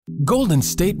Golden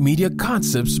State Media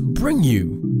Concepts bring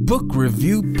you Book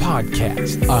Review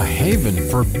Podcast, a haven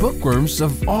for bookworms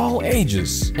of all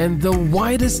ages and the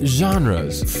widest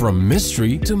genres, from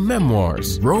mystery to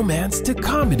memoirs, romance to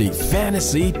comedy,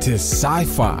 fantasy to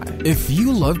sci-fi. If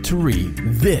you love to read,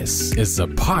 this is a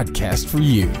podcast for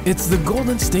you. It's the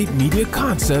Golden State Media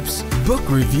Concepts Book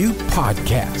Review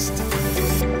Podcast.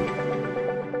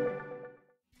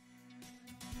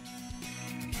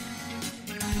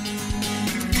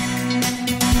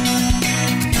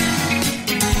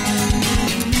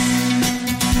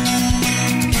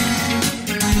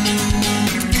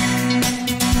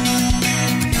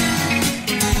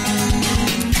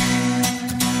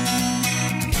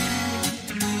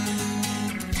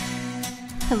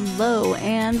 Hello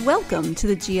and welcome to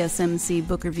the GSMC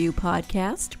Book Review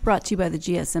Podcast, brought to you by the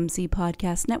GSMC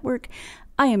Podcast Network.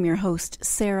 I am your host,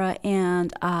 Sarah,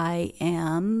 and I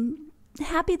am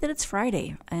happy that it's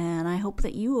Friday, and I hope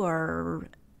that you are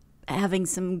having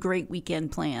some great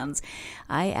weekend plans.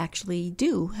 I actually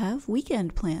do have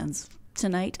weekend plans.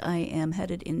 Tonight I am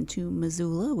headed into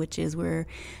Missoula, which is where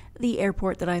the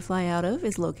airport that I fly out of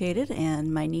is located,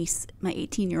 and my niece, my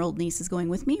 18-year-old niece, is going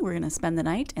with me. We're going to spend the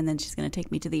night, and then she's going to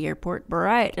take me to the airport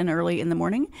bright and early in the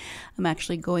morning. I'm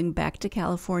actually going back to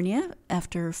California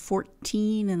after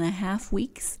 14 and a half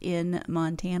weeks in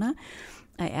Montana.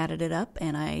 I added it up,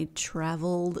 and I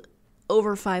traveled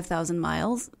over 5,000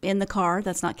 miles in the car.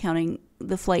 That's not counting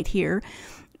the flight here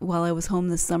while I was home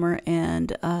this summer,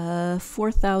 and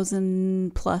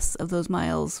 4,000 plus of those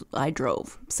miles I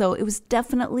drove. So it was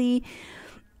definitely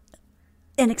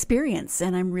an experience,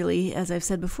 and I'm really, as I've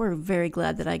said before, very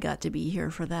glad that I got to be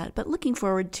here for that. But looking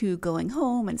forward to going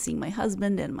home and seeing my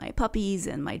husband and my puppies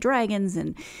and my dragons,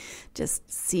 and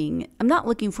just seeing. I'm not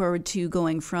looking forward to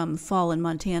going from fall in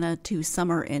Montana to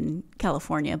summer in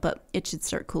California, but it should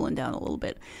start cooling down a little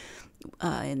bit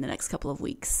in the next couple of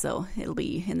weeks. So it'll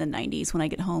be in the 90s when I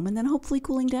get home, and then hopefully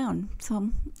cooling down. So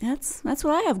that's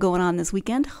what I have going on this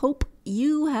weekend. Hope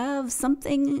you have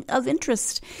something of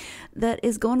interest that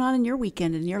is going on in your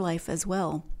weekend, in your life as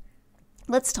well.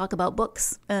 Let's talk about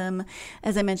books.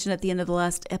 As I mentioned at the end of the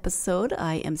last episode,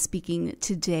 I am speaking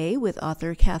today with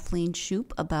author Kathleen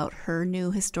Shoop about her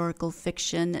new historical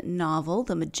fiction novel,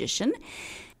 The Magician.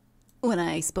 When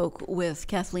I spoke with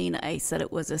Kathleen, I said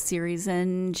it was a series,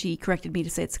 and she corrected me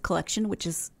to say it's a collection, which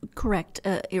is correct.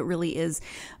 It really is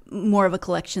more of a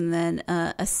collection than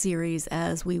a series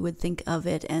as we would think of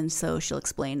it, and so she'll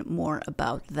explain more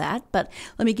about that. But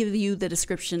let me give you the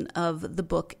description of the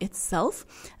book itself.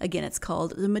 Again, it's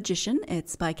called The Magician.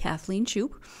 It's by Kathleen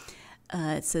Shoop.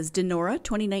 It says, Denora,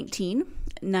 2019,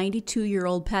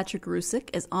 92-year-old Patrick Rusick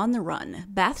is on the run,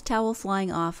 bath towel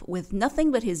flying off, with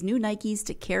nothing but his new Nikes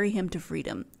to carry him to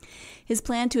freedom. His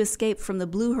plan to escape from the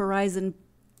Blue Horizon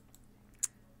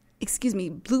His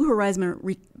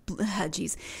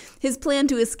plan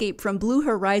to escape from Blue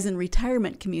Horizon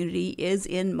retirement community is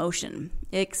in motion,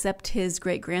 except his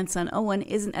great-grandson Owen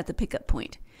isn't at the pickup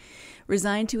point.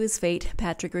 Resigned to his fate,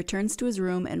 Patrick returns to his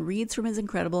room and reads from his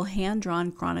incredible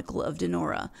hand-drawn chronicle of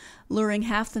Denora, luring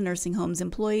half the nursing home's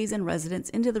employees and residents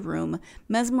into the room,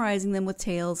 mesmerizing them with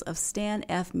tales of Stan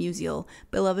F. Musial,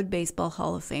 beloved Baseball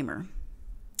Hall of Famer.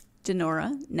 Denora,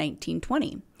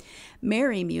 1920.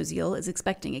 Mary Musial is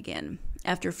expecting again.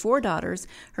 After 4 daughters,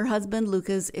 her husband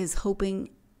Lucas is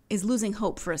losing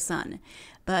hope for a son.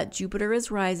 But Jupiter is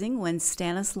rising when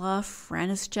Stanislaw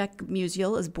Franischek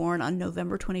Musial is born on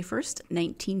November 21st,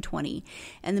 1920,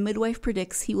 and the midwife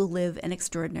predicts he will live an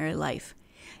extraordinary life.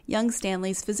 Young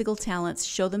Stanley's physical talents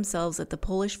show themselves at the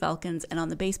Polish Falcons and on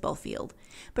the baseball field.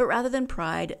 But rather than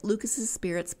pride, Lucas's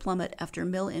spirits plummet after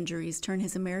mill injuries turn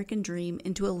his American dream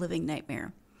into a living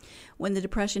nightmare. When the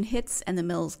Depression hits and the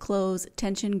mills close,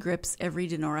 tension grips every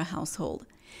Denora household.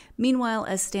 Meanwhile,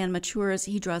 as Stan matures,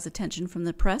 he draws attention from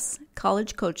the press,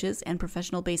 college coaches, and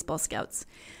professional baseball scouts.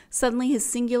 Suddenly, his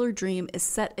singular dream is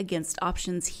set against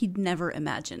options he'd never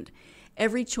imagined.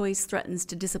 Every choice threatens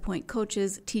to disappoint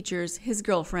coaches, teachers, his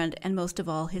girlfriend, and most of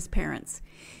all, his parents.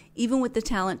 Even with the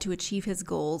talent to achieve his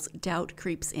goals, doubt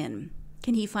creeps in.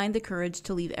 Can he find the courage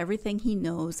to leave everything he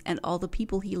knows and all the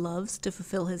people he loves to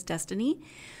fulfill his destiny?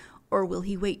 Or will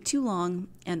he wait too long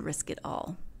and risk it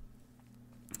all?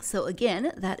 So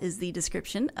again, that is the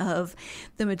description of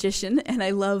The Magician, and I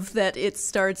love that it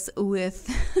starts with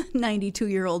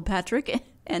 92-year-old Patrick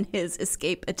and his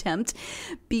escape attempt,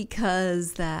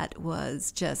 because that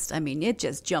was just, it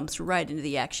just jumps right into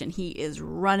the action. He is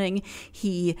running.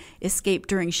 He escaped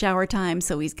during shower time,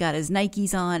 so he's got his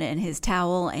Nikes on and his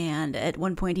towel, and at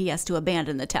one point he has to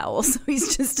abandon the towel. So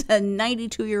he's just a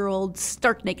 92-year-old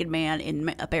stark naked man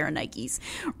in a pair of Nikes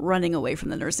running away from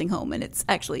the nursing home. And it's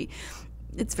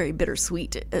very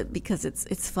bittersweet because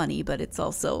it's funny, but it's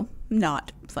also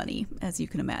not funny, as you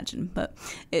can imagine. But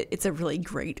it's a really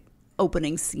great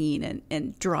opening scene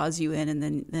and draws you in, and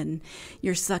then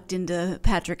you're sucked into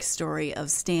Patrick's story of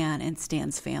Stan and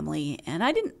Stan's family. And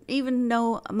I didn't even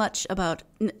know much about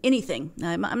anything.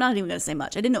 I'm not even going to say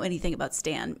much. I didn't know anything about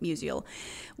Stan Musial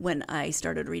when I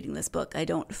started reading this book. I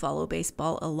don't follow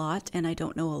baseball a lot, and I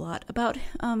don't know a lot about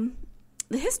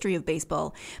the history of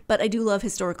baseball, but I do love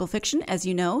historical fiction, as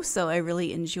you know, so I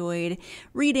really enjoyed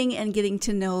reading and getting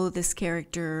to know this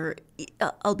character,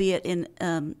 albeit in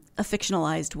a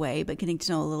fictionalized way, but getting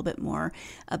to know a little bit more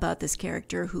about this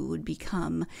character who would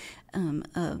become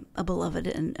a beloved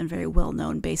and very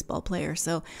well-known baseball player.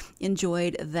 So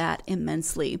enjoyed that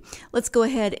immensely. Let's go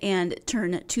ahead and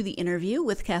turn to the interview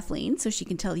with Kathleen so she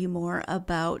can tell you more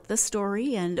about the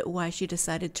story and why she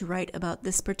decided to write about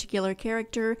this particular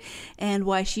character and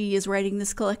why she is writing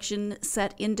this collection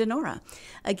set in Denora.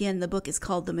 Again, the book is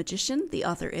called The Magician. The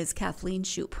author is Kathleen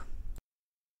Shoop.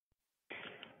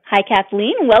 Hi,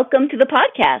 Kathleen. Welcome to the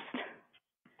podcast.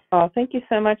 Oh, thank you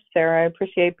so much, Sarah. I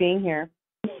appreciate being here.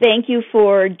 Thank you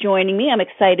for joining me. I'm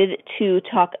excited to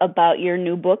talk about your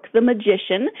new book, The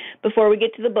Magician. Before we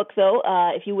get to the book, though,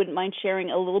 if you wouldn't mind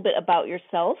sharing a little bit about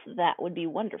yourself, that would be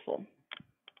wonderful.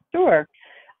 Sure.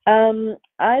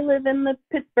 I live in the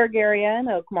Pittsburgh area in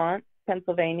Oakmont,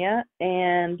 Pennsylvania,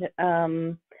 and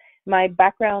my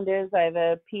background is I have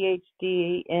a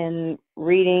PhD in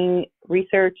reading,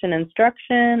 research, and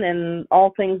instruction, and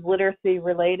all things literacy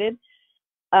related,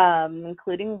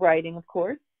 including writing, of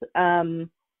course.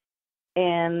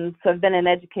 And so I've been an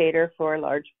educator for a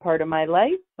large part of my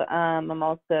life. I'm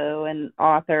also an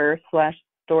author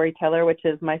 / storyteller, which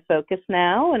is my focus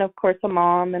now, and of course a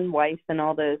mom and wife and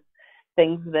all those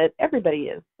things that everybody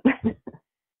is.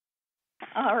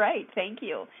 All right, thank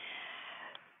you.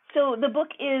 So the book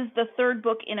is the third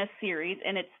book in a series,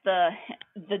 and it's the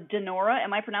Denora.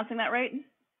 Am I pronouncing that right?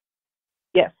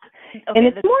 Yes. Okay, and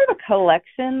it's more of a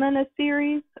collection than a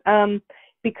series,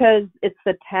 because it's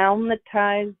the town that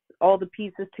ties all the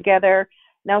pieces together.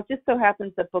 Now, it just so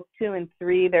happens that book 2 and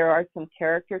 3, there are some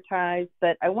character ties,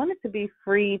 but I want it to be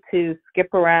free to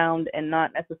skip around and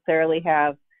not necessarily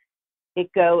have it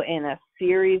go in a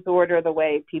series order the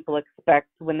way people expect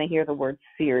when they hear the word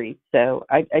series. So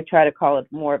I try to call it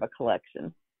more of a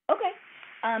collection. Okay.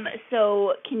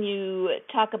 So can you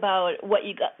talk about what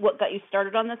got you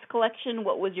started on this collection?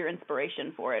 What was your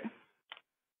inspiration for it?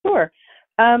 Sure.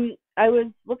 I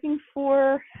was looking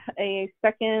for a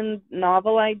second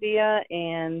novel idea,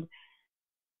 and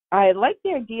I like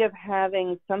the idea of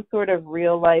having some sort of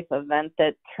real-life event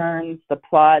that turns the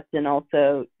plot and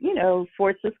also,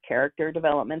 forces character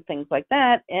development, things like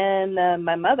that. And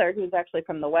my mother, who's actually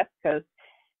from the West Coast,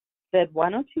 said, why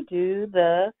don't you do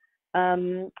the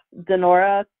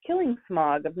Denora killing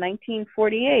smog of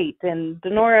 1948? And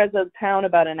Denora is a town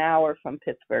about an hour from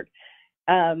Pittsburgh.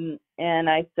 And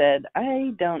I said,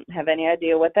 I don't have any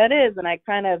idea what that is. And I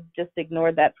kind of just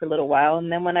ignored that for a little while.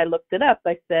 And then when I looked it up,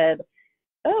 I said,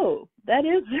 oh, that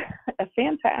is a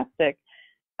fantastic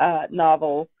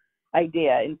novel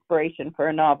idea, inspiration for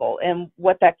a novel. And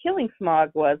what that killing smog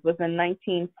was in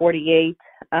 1948,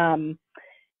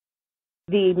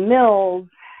 the mills,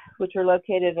 which are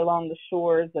located along the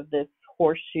shores of this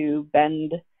horseshoe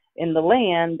bend in the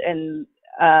land and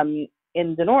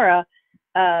in Denora,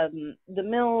 the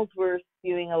mills were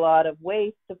spewing a lot of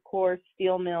waste, of course,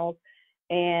 steel mills,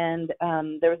 and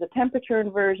there was a temperature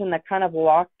inversion that kind of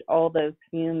locked all those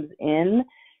fumes in,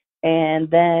 and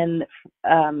then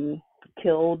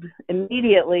killed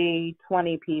immediately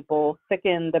 20 people,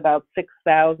 sickened about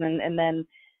 6,000, and then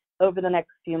over the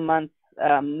next few months,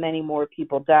 many more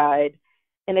people died.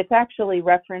 And it's actually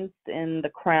referenced in The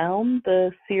Crown,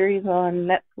 the series on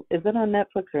Netflix. Is it on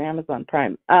Netflix or Amazon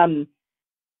Prime?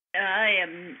 I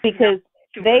am because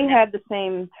they had the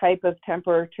same type of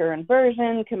temperature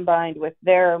inversion combined with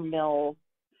their mill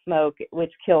smoke,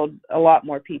 which killed a lot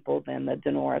more people than the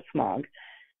Denora smog.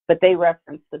 But they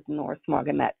referenced the Denora smog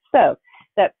in that. So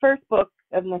that first book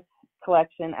of this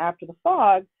collection, After the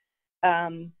Fog,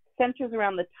 centers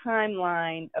around the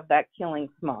timeline of that killing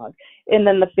smog. And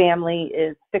then the family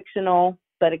is fictional,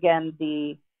 but again,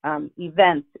 the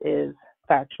event is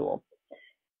factual,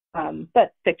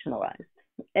 but fictionalized.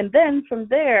 And then from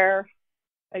there,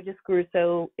 I just grew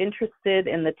so interested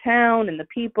in the town and the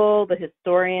people. The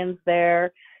historians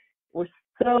there were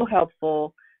so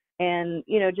helpful. And,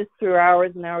 just through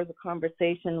hours and hours of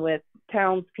conversation with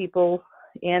townspeople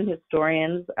and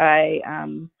historians, I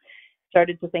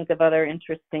started to think of other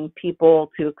interesting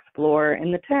people to explore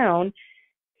in the town.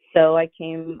 So I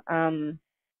came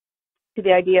to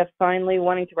the idea of finally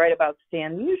wanting to write about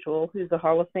Stan Musial, who's a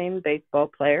Hall of Fame baseball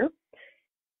player.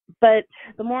 But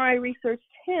the more I researched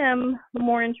him, the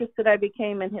more interested I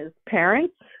became in his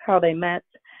parents, how they met,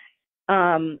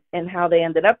 and how they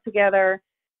ended up together.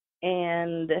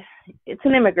 And it's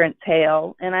an immigrant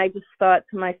tale. And I just thought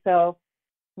to myself,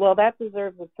 well, that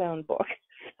deserves its own book.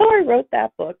 So I wrote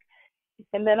that book.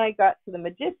 And then I got to The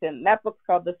Magician. That book's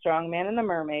called The Strong Man and the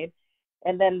Mermaid.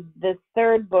 And then this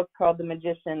third book called The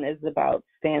Magician is about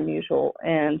Stan Musial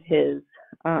and his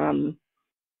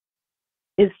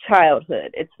childhood.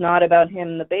 It's not about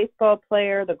him, the baseball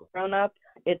player, the grown-up.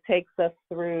 It takes us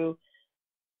through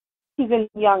even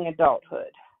young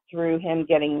adulthood, through him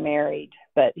getting married.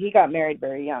 But he got married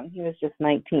very young. He was just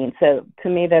 19. So to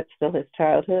me, that's still his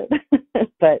childhood.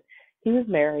 But he was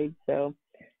married. So,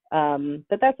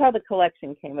 but that's how the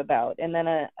collection came about. And then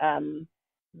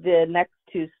the next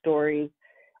two stories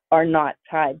are not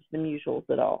tied to the Musials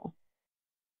at all.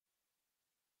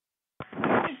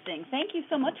 Interesting. Thank you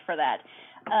so much for that.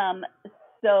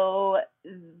 So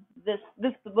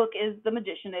this book is The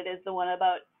Magician. It is the one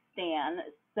about Stan.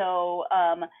 So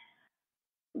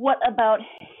what about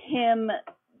him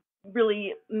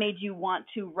really made you want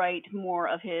to write more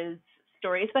of his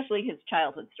story, especially his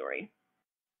childhood story?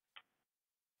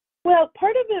 Well,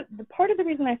 part of the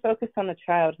reason I focused on the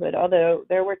childhood, although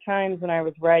there were times when I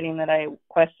was writing that I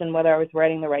questioned whether I was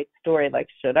writing the right story, like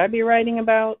should I be writing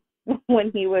about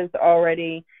when he was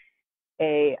already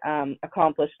a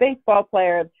accomplished baseball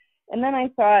player? And then I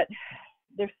thought,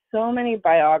 there's so many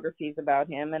biographies about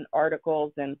him and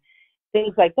articles and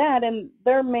things like that, and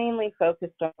they're mainly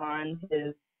focused on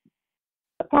his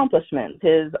accomplishments,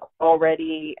 his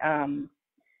already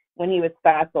when he was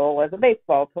facile as a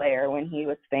baseball player, when he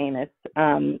was famous.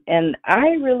 And I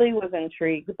really was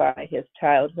intrigued by his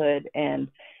childhood. And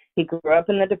he grew up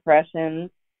in the Depression.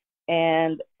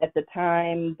 And at the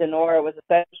time, Denora was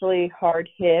especially hard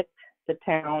hit, the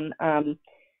town,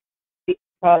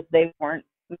 because they weren't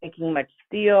making much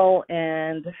steel.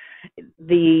 And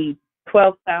the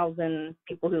 12,000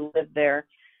 people who lived there,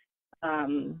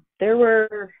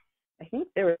 I think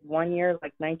there was one year,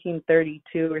 like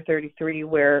 1932 or 33,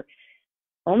 where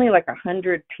only like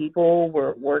 100 people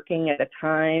were working at a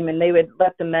time, and they would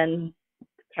let the men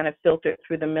kind of filter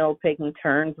through the mill, taking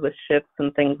turns with shifts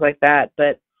and things like that.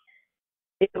 But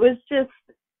it was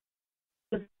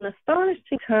an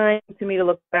astonishing time to me to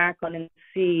look back on and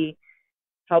see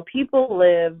how people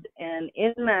lived, and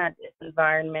in that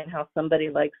environment, how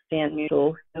somebody like Stan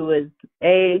Musial, who was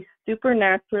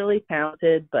supernaturally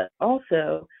talented, but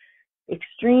also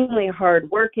extremely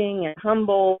hardworking and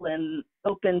humble and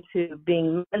open to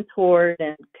being mentored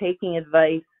and taking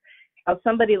advice, how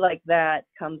somebody like that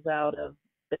comes out of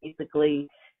basically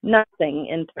nothing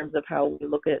in terms of how we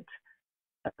look at,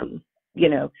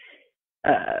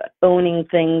 owning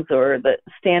things or the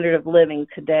standard of living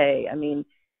today. I mean,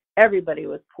 everybody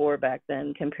was poor back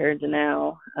then compared to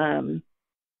now. And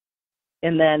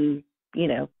then,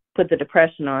 put the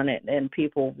Depression on it, and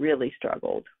people really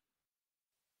struggled.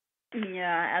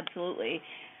 Yeah, absolutely.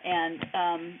 And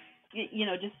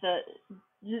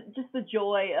just the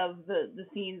joy of the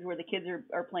scenes where the kids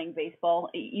are playing baseball,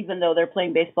 even though they're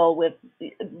playing baseball with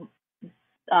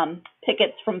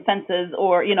pickets from fences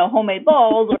or homemade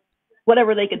balls or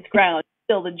whatever they could scrounge.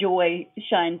 Still, the joy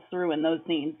shines through in those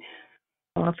scenes.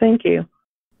 Well, thank you.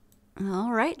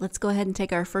 All right, let's go ahead and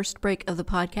take our first break of the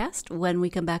podcast. When we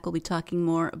come back, we'll be talking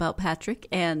more about Patrick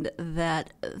and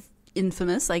that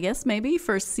infamous, I guess, maybe,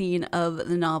 first scene of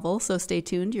the novel. So stay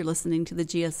tuned. You're listening to the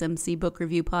GSMC Book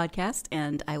Review Podcast,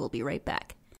 and I will be right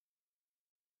back.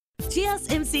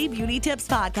 GSMC Beauty Tips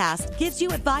Podcast gives you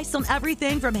advice on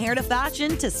everything from hair to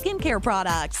fashion to skincare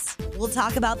products. We'll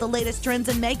talk about the latest trends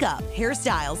in makeup,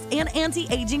 hairstyles, and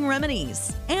anti-aging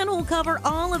remedies. And we'll cover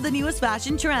all of the newest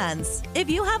fashion trends. If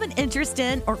you have an interest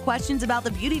in or questions about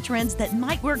the beauty trends that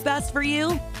might work best for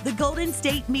you, the Golden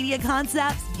State Media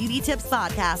Concepts Beauty Tips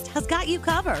Podcast has got you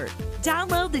covered.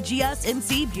 Download the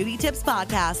GSMC Beauty Tips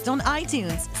Podcast on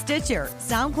iTunes, Stitcher,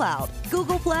 SoundCloud,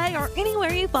 Google Play, or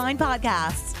anywhere you find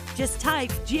podcasts. Just type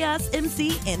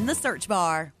GSMC in the search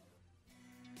bar.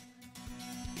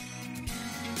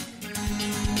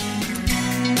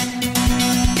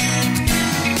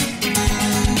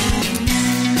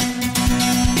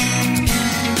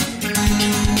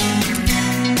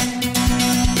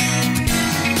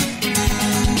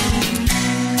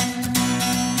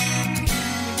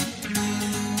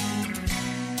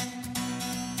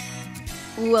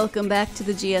 Welcome back to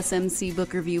the GSMC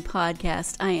Book Review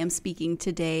Podcast. I am speaking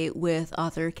today with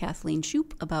author Kathleen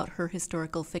Shoop about her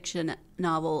historical fiction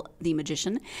novel, The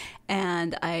Magician.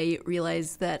 And I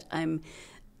realize that I'm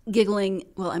giggling.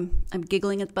 Well, I'm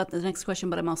giggling about the next question,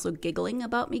 but I'm also giggling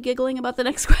about the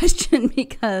next question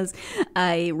because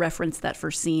I referenced that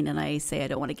first scene and I say I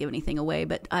don't want to give anything away,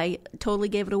 but I totally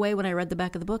gave it away when I read the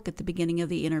back of the book at the beginning of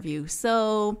the interview.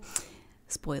 So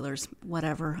spoilers,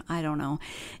 whatever, I don't know.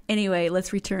 Anyway,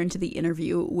 let's return to the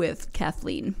interview with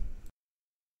Kathleen.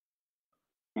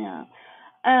 Yeah.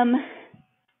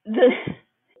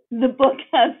 The book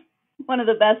has one of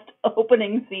the best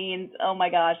opening scenes. Oh my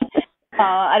gosh.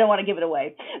 I don't want to give it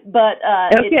away, but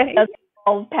It does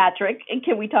involve Patrick. And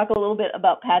can we talk a little bit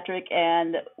about Patrick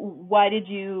and why did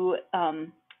you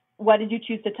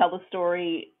choose to tell the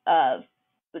story of,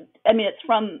 I mean, it's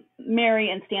from Mary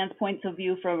and Stan's points of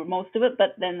view for most of it,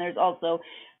 but then there's also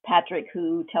Patrick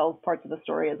who tells parts of the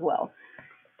story as well.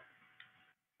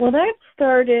 Well, that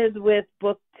started with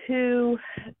book 2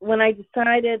 when I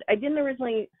decided I didn't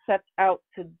originally set out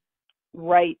to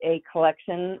write a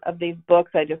collection of these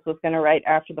books. I just was going to write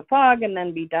After the Fog and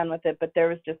then be done with it, but there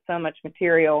was just so much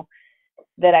material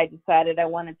that I decided I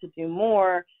wanted to do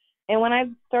more. And when I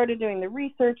started doing the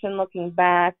research and looking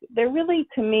back, there really,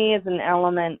 to me, is an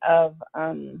element of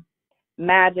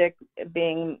magic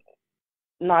being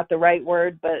not the right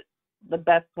word, but the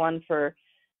best one for,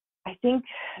 I think,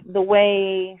 the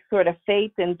way sort of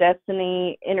fate and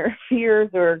destiny interferes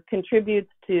or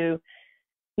contributes to,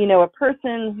 you know, a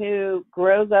person who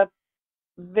grows up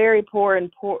very poor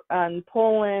in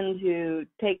Poland, who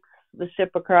takes the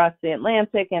ship across the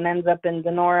Atlantic and ends up in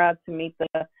Donora to meet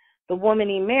the woman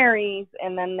he marries,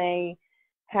 and then they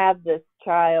have this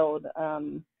child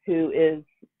who is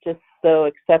just so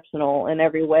exceptional in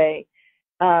every way.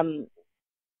 I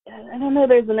don't know,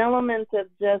 there's an element of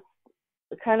just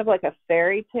kind of like a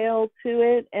fairy tale to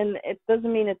it, and it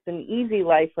doesn't mean it's an easy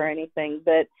life or anything,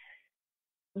 but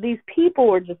these people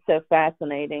were just so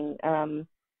fascinating,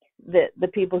 the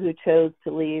people who chose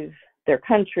to leave their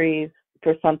countries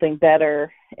for something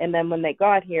better, and then when they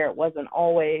got here, it wasn't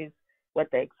always what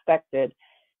they expected,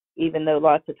 even though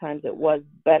lots of times it was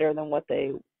better than what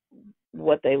they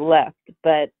left.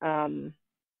 But I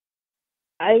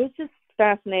was just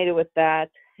fascinated with that,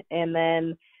 and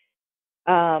then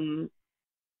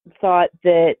thought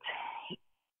that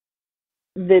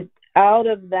out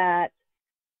of that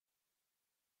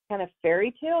kind of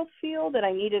fairy tale feel that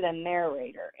I needed a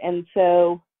narrator, and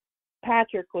so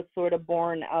Patrick was sort of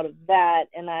born out of that,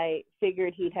 and I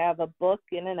figured he'd have a book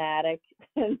in an attic.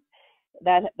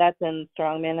 That's in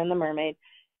Strongman and the Mermaid,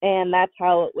 and that's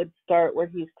how it would start, where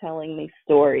he's telling me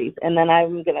stories, and then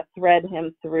I'm going to thread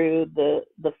him through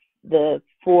the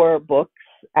 4 books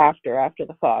after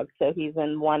the Fog. So he's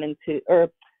in 1 and 2,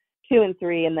 or 2 and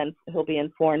 3, and then he'll be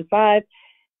in 4 and 5.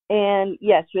 And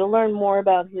yes, you'll learn more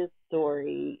about his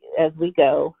story as we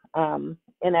go, and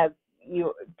as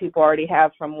people already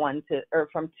have from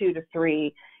 2 to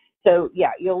 3. So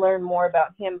yeah, you'll learn more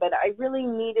about him. But I really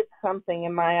needed something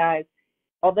in my eyes.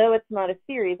 Although it's not a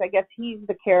series, I guess he's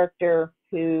the character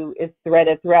who is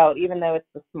threaded throughout, even though it's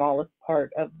the smallest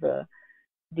part of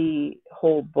the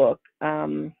whole book.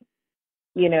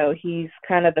 You know, he's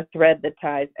kind of the thread that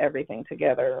ties everything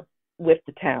together with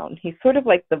the town. He's sort of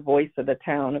like the voice of the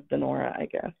town of Donora, I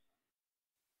guess.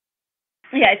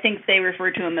 Yeah, I think they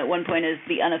refer to him at one point as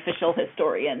the unofficial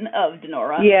historian of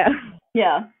Donora. Yeah.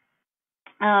 Yeah.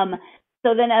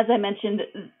 So then, as I mentioned,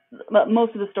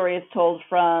 most of the story is told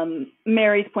from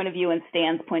Mary's point of view and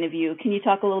Stan's point of view. Can you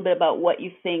talk a little bit about what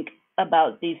you think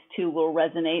about these two will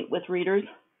resonate with readers?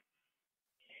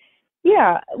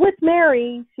 Yeah, with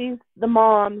Mary, she's the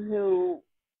mom who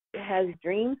has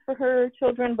dreams for her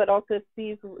children, but also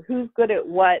sees who's good at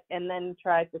what and then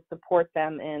tries to support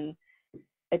them in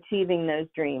achieving those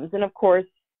dreams. And of course,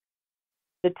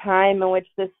 the time in which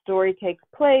this story takes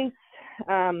place,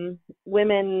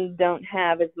 women don't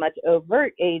have as much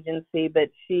overt agency, but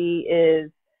she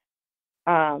is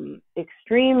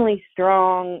extremely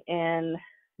strong, and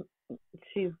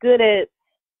she's good at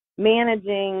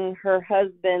managing her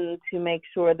husband to make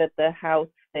sure that the house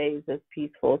stays as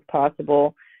peaceful as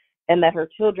possible and that her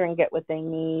children get what they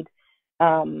need,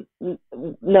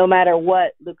 no matter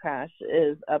what Lukasz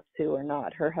is up to or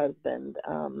not, her husband.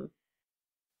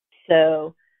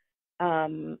 So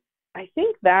I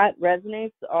think that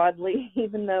resonates oddly,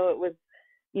 even though it was,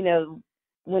 you know,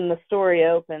 when the story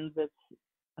opens, it's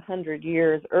 100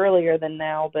 years earlier than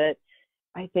now, but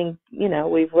I think, you know,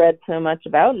 we've read so much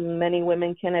about, and many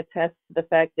women can attest to the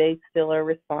fact they still are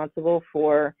responsible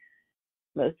for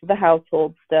most of the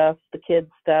household stuff, the kids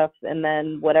stuff, and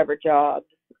then whatever jobs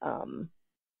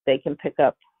they can pick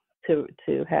up to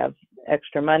have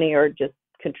extra money or just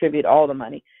contribute all the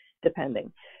money,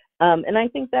 depending. And I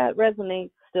think that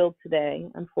resonates still today,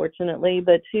 unfortunately.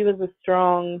 But she was a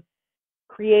strong,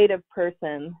 creative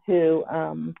person who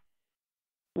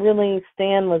really,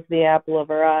 Stan was the apple of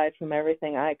her eye from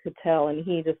everything I could tell, and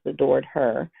he just adored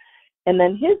her. And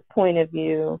then his point of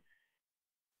view,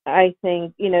 I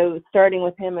think, starting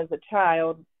with him as a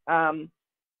child,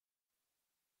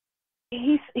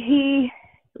 he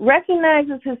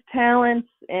recognizes his talents,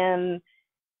 and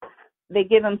they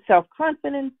give him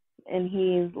self-confidence, and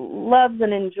he loves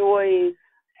and enjoys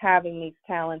having these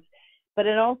talents. But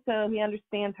he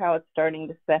understands how it's starting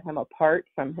to set him apart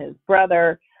from his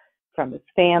brother, from his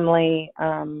family.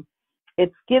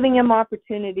 It's giving him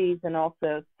opportunities and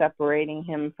also separating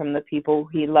him from the people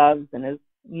he loves and is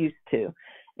used to.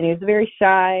 And he was a very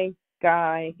shy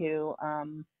guy who,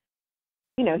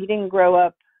 he didn't grow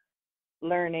up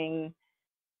learning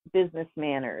business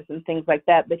manners and things like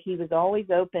that, but he was always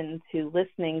open to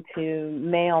listening to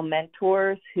male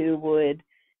mentors who would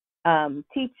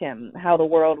teach him how the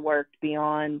world worked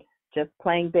beyond just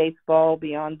playing baseball,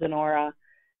 beyond Sonora,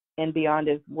 and beyond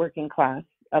his working class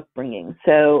upbringing.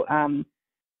 So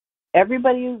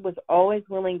everybody was always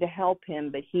willing to help him,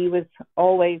 but he was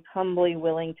always humbly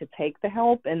willing to take the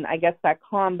help. And I guess that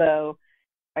combo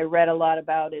I read a lot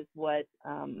about is what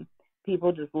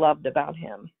people just loved about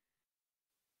him.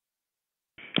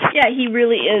 Yeah, he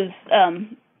really is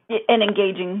an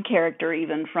engaging character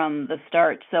even from the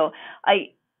start. So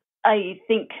I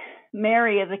think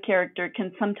Mary as a character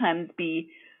can sometimes be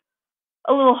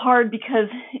a little hard because,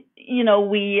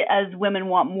 we as women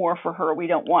want more for her. We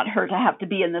don't want her to have to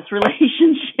be in this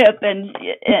relationship,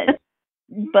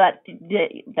 but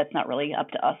that's not really up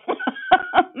to us.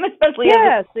 Especially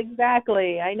yes,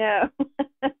 exactly. I know.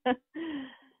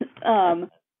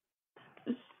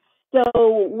 So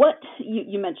what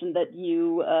you mentioned that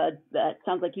that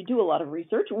sounds like you do a lot of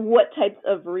research. What types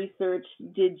of research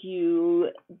did you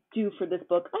do for this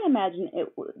book? I imagine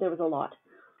there was a lot.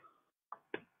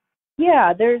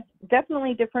 Yeah, there's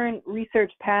definitely different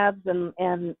research paths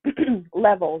and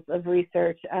levels of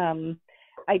research.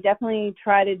 I definitely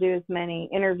try to do as many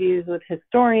interviews with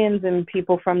historians and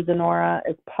people from Sonora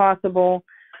as possible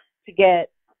to get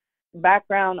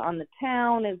background on the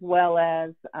town, as well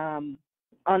as on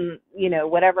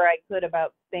whatever I could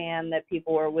about Stan that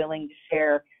people were willing to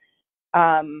share.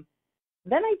 Then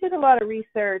I did a lot of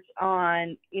research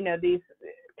on these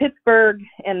Pittsburgh,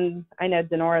 and I know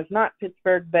Sonora is not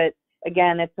Pittsburgh, but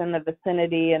again, it's in the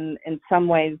vicinity, and in some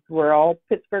ways we're all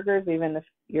Pittsburghers, even if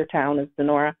your town is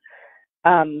Sonora.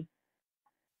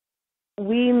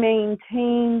 We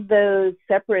maintained those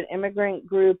separate immigrant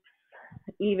groups,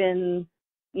 even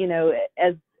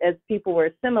as people were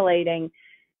assimilating.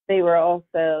 They were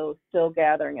also still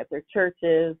gathering at their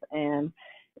churches and,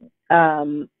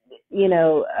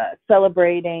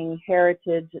 celebrating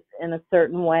heritage in a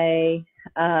certain way.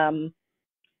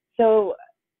 So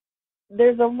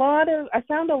I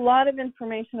found a lot of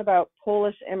information about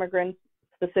Polish immigrants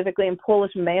specifically, and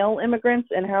Polish male immigrants,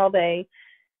 and how they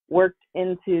worked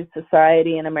into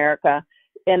society in America.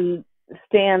 And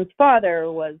Stan's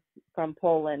father was from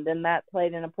Poland, and that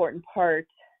played an important part.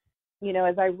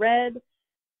 As I read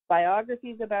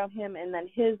biographies about him and then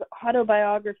his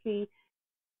autobiography,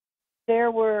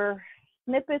 there were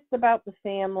snippets about the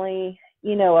family,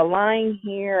 a line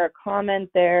here, a comment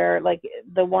there, like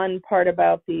the one part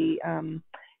about the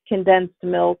condensed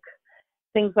milk,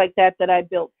 things like that I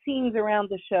built scenes around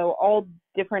to show all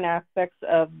different aspects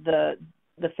of the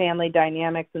family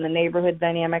dynamics and the neighborhood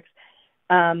dynamics.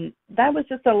 That was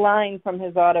just a line from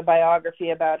his autobiography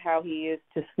about how he used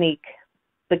to sneak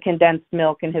the condensed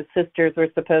milk, and his sisters were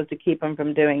supposed to keep him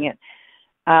from doing it.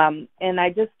 And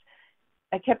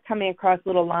I kept coming across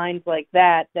little lines like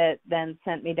that then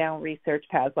sent me down research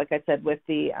paths. Like I said, with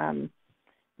the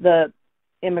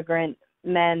immigrant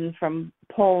men from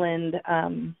Poland,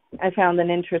 I found an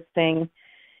interesting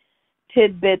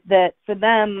tidbit that for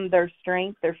them, their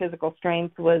physical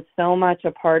strength was so much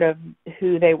a part of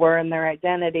who they were and their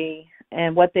identity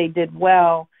and what they did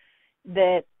well,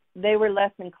 that they were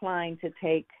less inclined to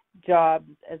take jobs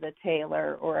as a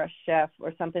tailor or a chef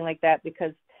or something like that,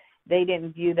 because they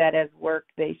didn't view that as work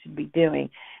they should be doing.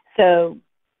 So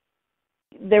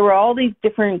there were all these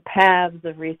different paths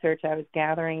of research I was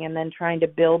gathering, and then trying to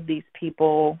build these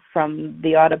people from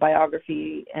the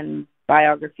autobiography and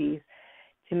biographies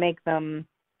to make them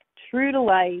true to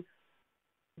life,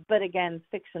 but again,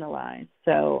 fictionalized.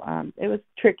 So it was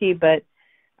tricky, but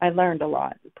I learned a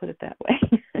lot, put it that way.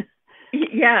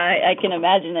 Yeah, I can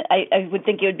imagine it. I would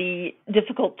think it would be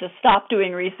difficult to stop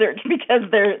doing research because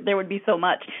there would be so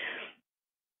much.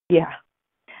 Yeah.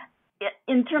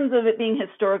 In terms of it being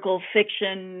historical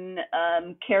fiction,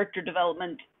 character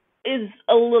development is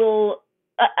a little,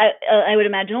 I would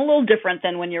imagine, a little different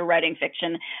than when you're writing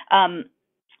fiction.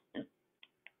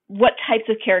 What types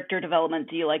of character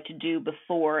development do you like to do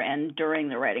before and during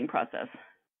the writing process?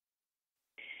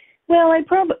 Well,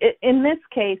 in this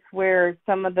case, where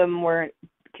some of them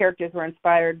characters were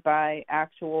inspired by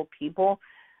actual people,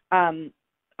 I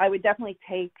would definitely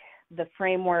take the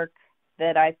framework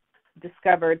that I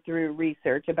discovered through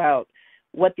research about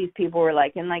what these people were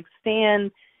like. And like Stan,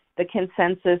 the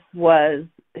consensus was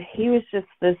he was just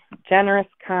this generous,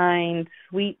 kind,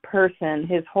 sweet person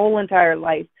his whole entire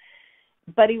life,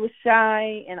 but he was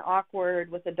shy and awkward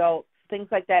with adults, things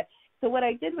like that. So what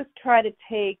I did was try to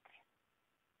take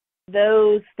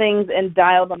those things and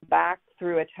dial them back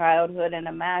through a childhood and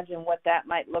imagine what that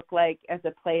might look like as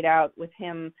it played out with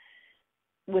him,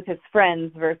 with his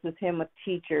friends versus him with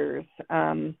teachers,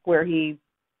 where he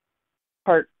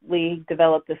partly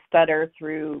developed a stutter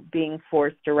through being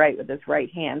forced to write with his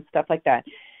right hand, stuff like that.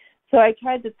 So I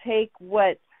tried to take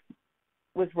what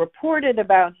was reported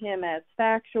about him as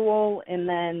factual and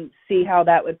then see how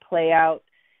that would play out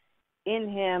in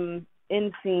him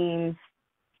in scenes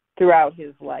throughout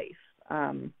his life.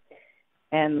 And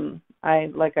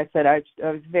like I said, I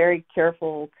was very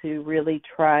careful to really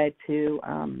try to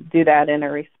do that in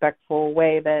a respectful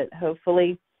way that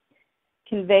hopefully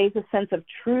conveys a sense of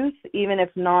truth, even if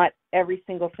not every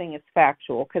single thing is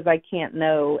factual, because I can't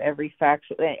know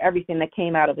everything that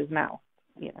came out of his mouth,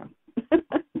 you know.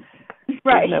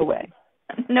 Right. No way.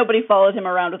 Nobody followed him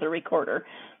around with a recorder.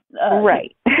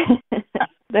 Right.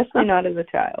 Especially not as a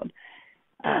child.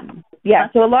 Yeah,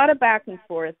 so a lot of back and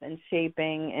forth and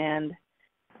shaping and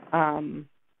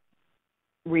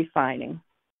refining.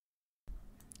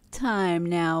 Time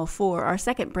now for our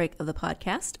second break of the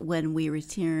podcast. When we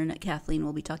return, Kathleen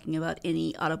will be talking about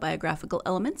any autobiographical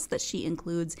elements that she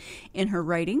includes in her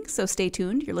writing. So stay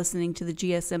tuned. You're listening to the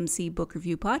GSMC Book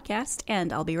Review Podcast,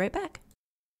 and I'll be right back.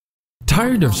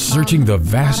 Tired of searching the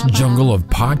vast jungle of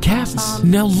podcasts?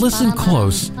 Now listen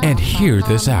close and hear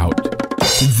this out.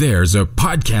 There's a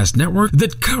podcast network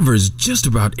that covers just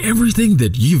about everything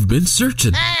that you've been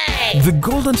searching. The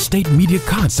Golden State Media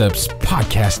Concepts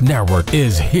Podcast Network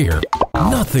is here.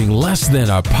 Nothing less than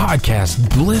a podcast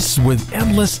bliss with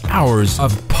endless hours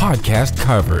of podcast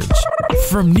coverage.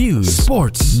 From news,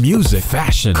 sports, music,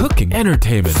 fashion, cooking,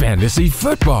 entertainment, fantasy,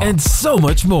 football, and so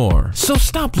much more. So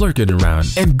stop lurking around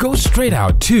and go straight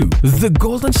out to the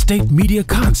Golden State Media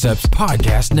Concepts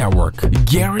Podcast Network.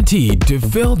 Guaranteed to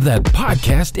fill that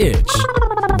podcast itch.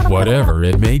 Whatever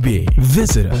it may be.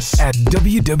 Visit us at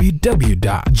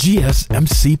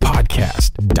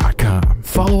www.gsmcpodcast.com.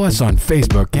 Follow us on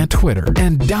Facebook and Twitter,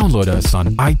 and download us on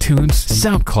iTunes,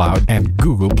 SoundCloud, and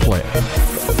Google Play.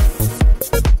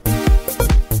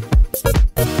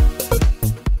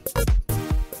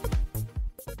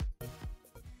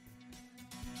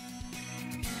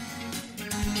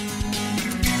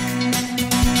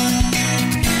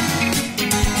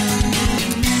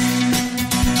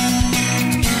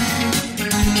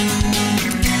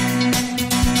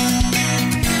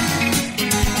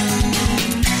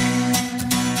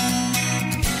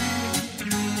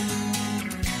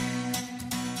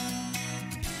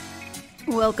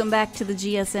 Welcome back to the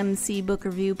GSMC Book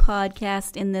Review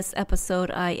Podcast. In this episode,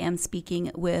 I am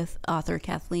speaking with author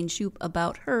Kathleen Shoop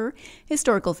about her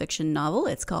historical fiction novel.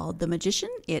 It's called The Magician.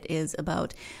 It is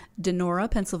about Donora,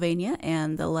 Pennsylvania,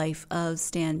 and the life of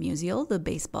Stan Musial, the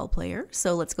baseball player.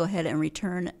 So let's go ahead and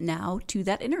return now to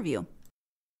that interview.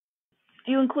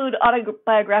 Do you include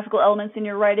autobiographical elements in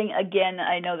your writing? Again,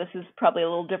 I know this is probably a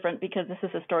little different because this is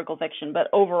historical fiction, but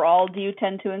overall, do you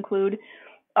tend to include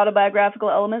autobiographical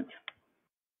elements?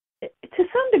 To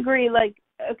some degree,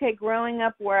 growing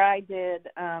up where I did,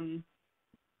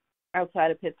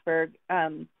 outside of Pittsburgh,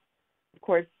 of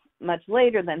course, much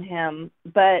later than him,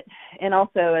 and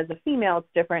also as a female, it's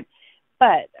different,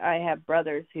 but I have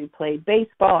brothers who played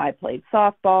baseball, I played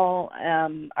softball,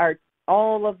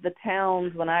 all of the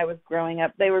towns when I was growing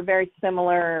up, they were very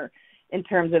similar in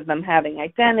terms of them having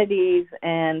identities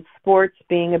and sports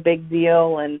being a big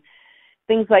deal and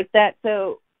things like that,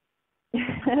 so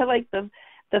like the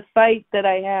fight that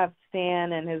I have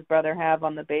Stan and his brother have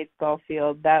on the baseball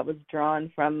field, that was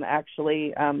drawn from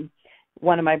actually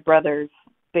one of my brother's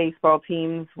baseball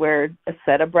teams where a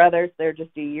set of brothers, they're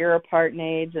just a year apart in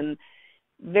age, and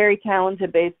very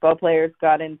talented baseball players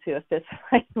got into a fist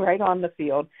fight right on the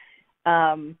field.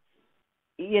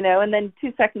 and then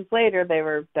 2 seconds later they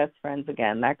were best friends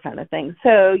again, that kind of thing.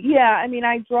 So, yeah, I mean,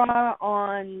 I draw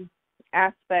on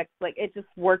aspects, like it just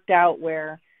worked out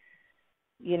where,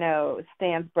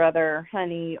 Stan's brother,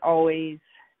 Honey,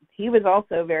 he was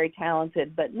also very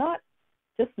talented, but not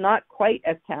quite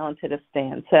as talented as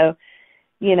Stan. So,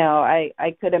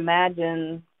 I could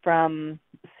imagine from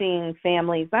seeing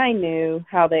families I knew,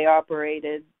 how they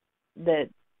operated, that,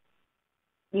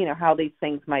 how these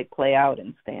things might play out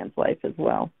in Stan's life as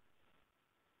well.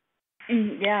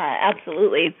 Yeah,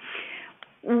 absolutely.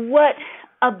 What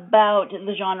about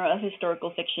the genre of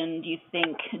historical fiction do you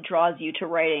think draws you to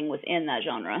writing within that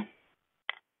genre?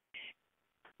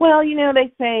 Well,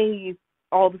 they say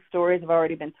all the stories have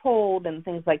already been told and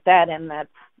things like that, and that's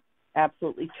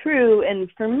absolutely true. And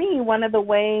for me, one of the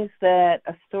ways that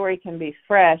a story can be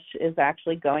fresh is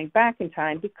actually going back in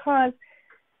time, because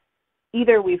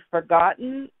either we've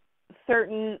forgotten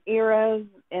certain eras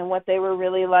and what they were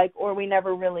really like, or we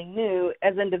never really knew.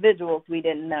 As individuals, we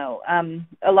didn't know.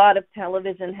 A lot of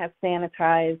television has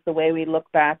sanitized the way we look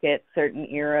back at certain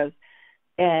eras,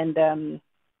 and a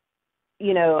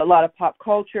lot of pop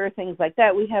culture, things like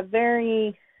that. We have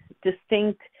very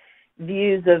distinct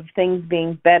views of things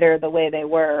being better the way they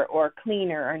were, or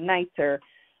cleaner, or nicer,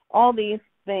 all these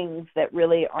things that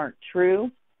really aren't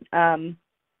true.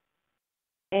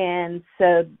 And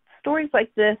so stories like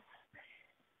this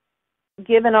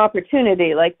give an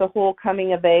opportunity, like the whole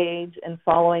coming of age and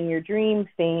following your dream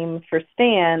theme for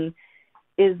Stan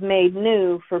is made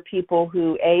new for people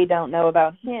who A, don't know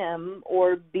about him,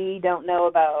 or B, don't know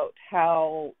about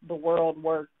how the world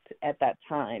worked at that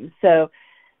time. So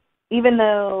even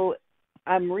though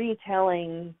I'm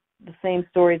retelling the same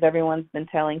stories everyone's been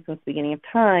telling since the beginning of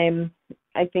time,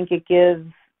 I think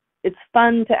it's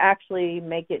fun to actually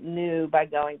make it new by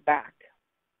going back.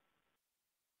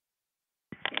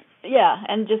 Yeah,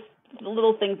 and just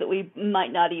little things that we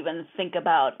might not even think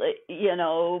about,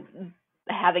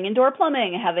 having indoor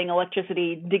plumbing, having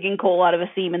electricity, digging coal out of a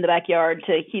seam in the backyard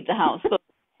to heat the house, those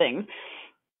things.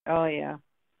 Oh, yeah.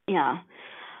 Yeah.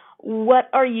 What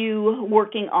are you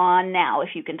working on now, if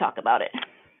you can talk about it?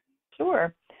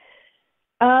 Sure.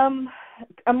 I'm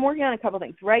working on a couple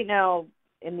things. Right now,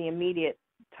 in the immediate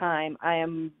time, I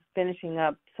am finishing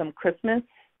up some Christmas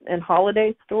and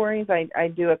holiday stories. I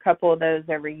do a couple of those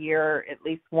every year, at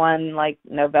least one like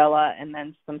novella and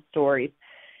then some stories.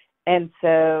 And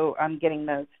so I'm getting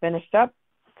those finished up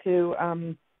to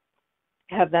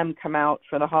have them come out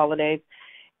for the holidays.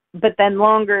 But then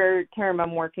longer term,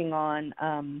 I'm working on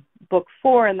book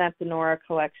 4, and that's the Nora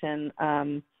collection.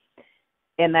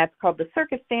 And that's called The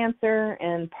Circus Dancer,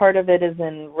 and part of it is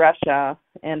in Russia,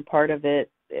 and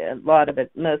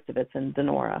most of it's in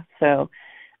Denora. So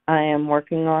I am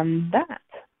working on that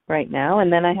right now.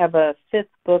 And then I have a 5th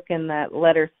book in that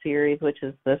letter series, which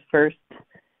is the first.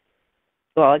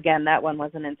 Well, again, that one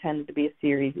wasn't intended to be a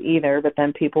series either, but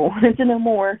then people wanted to know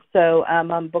more. So I'm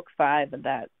on book 5 of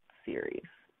that series.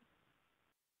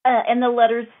 And the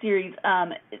letters series,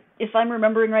 if I'm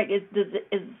remembering right, is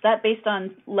that based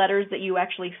on letters that you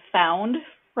actually found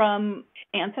from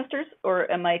ancestors, or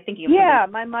am I thinking of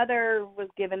something? My mother was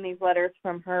given these letters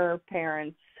from her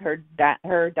parents, her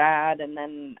dad, and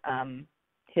then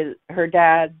her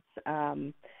dad's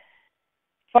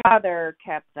father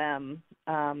kept them,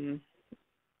 and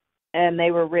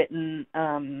they were written.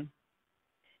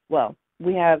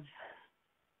 We have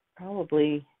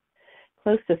probably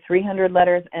close to 300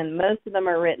 letters, and most of them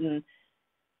are written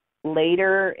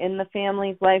later in the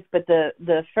family's life, but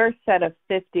the first set of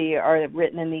 50 are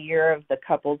written in the year of the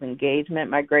couple's engagement,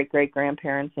 my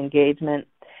great-great-grandparents' engagement,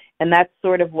 and that's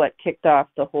sort of what kicked off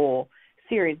the whole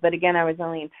series. But again, I was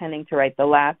only intending to write the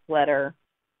last letter,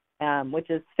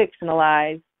 which is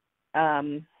fictionalized,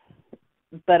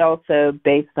 but also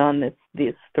based on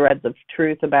these threads of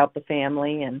truth about the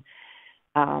family, and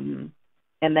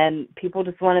then people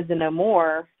just wanted to know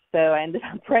more, so I ended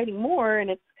up writing more,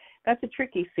 and that's a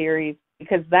tricky series,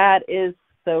 because that is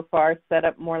so far set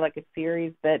up more like a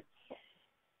series, but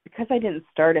because I didn't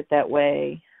start it that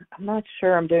way, I'm not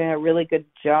sure I'm doing a really good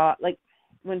job. Like,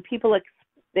 when people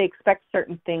they expect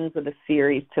certain things with a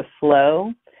series to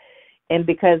flow, and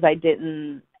because I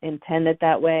didn't intend it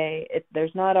that way,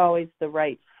 there's not always the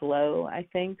right flow, I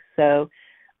think. So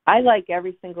I like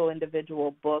every single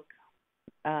individual book,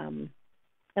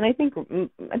 and I think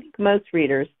most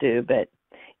readers do, but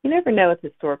you never know with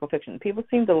historical fiction. People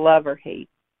seem to love or hate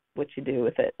what you do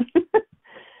with it.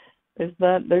 There's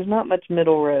not much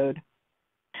middle road.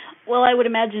 Well, I would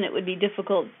imagine it would be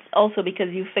difficult also because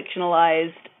you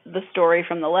fictionalized the story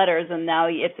from the letters, and now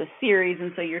it's a series,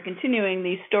 and so you're continuing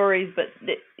these stories, but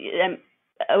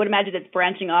I would imagine it's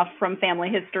branching off from family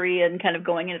history and kind of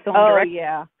going in its own direction.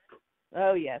 Yeah.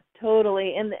 Oh, yes,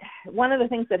 totally. And one of the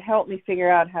things that helped me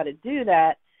figure out how to do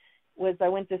that was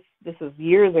this was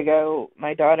years ago,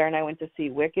 my daughter and I went to see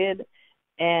Wicked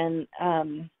and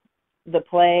the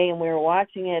play, and we were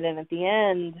watching it, and at the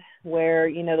end where,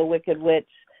 the Wicked Witch,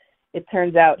 it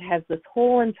turns out, has this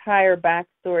whole entire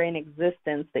backstory and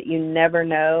existence that you never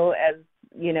know as,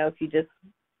 if you just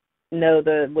know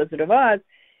the Wizard of Oz.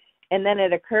 And then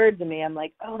it occurred to me, I'm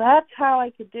like, oh, that's how I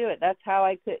could do it. That's how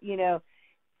I could,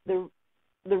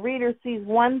 the reader sees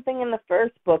one thing in the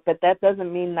first book, but that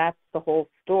doesn't mean that's the whole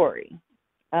story.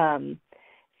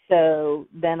 So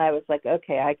then I was like,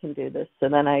 okay, I can do this. So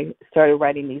then I started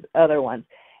writing these other ones.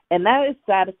 And that is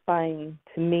satisfying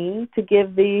to me, to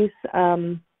give these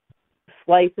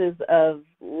slices of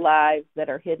lives that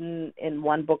are hidden in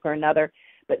one book or another.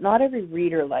 But not every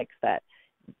reader likes that.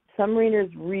 Some readers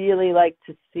really like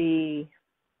to see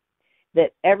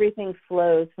that everything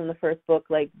flows from the first book.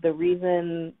 Like the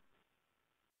reason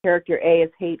character A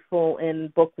is hateful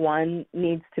in book one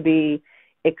needs to be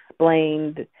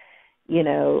explained, in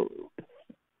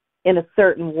a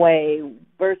certain way,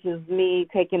 versus me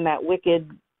taking that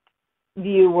Wicked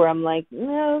view where I'm like,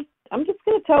 no, I'm just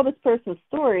going to tell this person's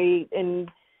story, and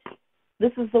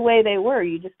this is the way they were.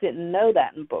 You just didn't know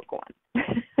that in book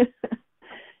one.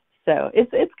 So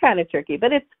it's kind of tricky,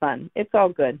 but it's fun. It's all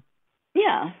good.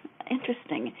 Yeah,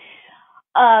 interesting.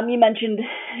 You mentioned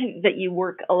that you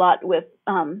work a lot with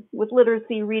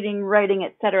literacy, reading, writing,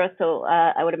 etc. So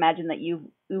I would imagine that you've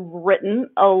written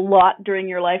a lot during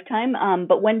your lifetime.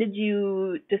 But when did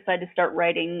you decide to start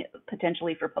writing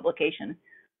potentially for publication?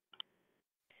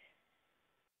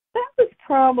 That was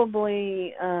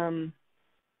probably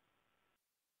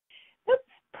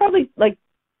like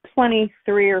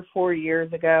 23 or 4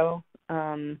 years ago,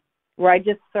 where I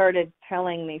just started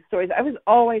telling these stories. I was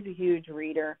always a huge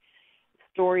reader.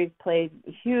 Stories played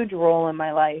a huge role in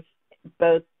my life,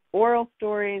 both oral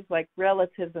stories, like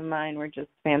relatives of mine were just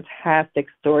fantastic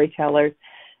storytellers,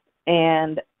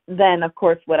 and then, of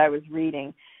course, what I was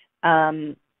reading.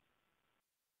 And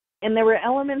there were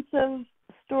elements of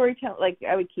storytelling, like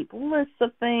I would keep lists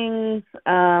of things.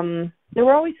 There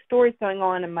were always stories going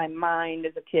on in my mind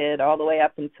as a kid, all the way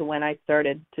up until when I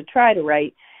started to try to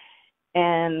write,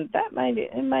 and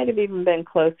it might have even been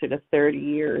closer to 30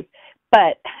 years.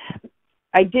 But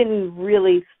I didn't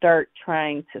really start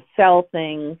trying to sell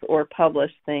things or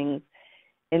publish things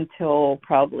until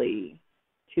probably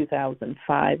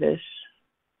 2005-ish,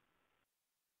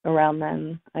 around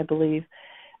then, I believe,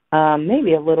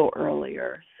 maybe a little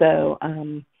earlier. So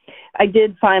I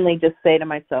did finally just say to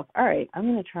myself, all right, I'm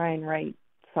going to try and write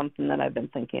something that I've been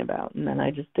thinking about, and then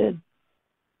I just did.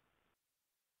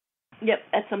 Yep,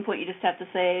 at some point you just have to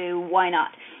say, why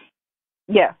not?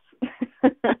 Yes.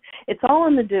 It's all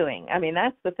in the doing. I mean,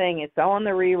 that's the thing. It's all in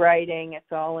the rewriting.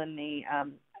 It's all in the,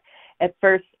 at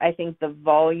first, I think the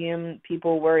volume,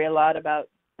 people worry a lot about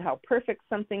how perfect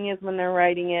something is when they're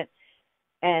writing it.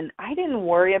 And I didn't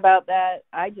worry about that.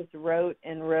 I just wrote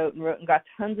and wrote and wrote and got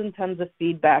tons and tons of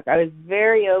feedback. I was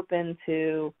very open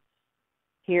to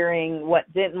hearing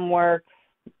what didn't work.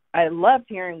 I loved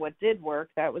hearing what did work.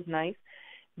 That was nice.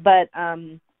 But,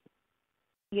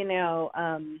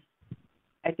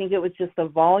 I think it was just the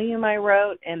volume I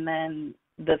wrote, and then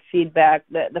the feedback,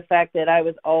 the fact that I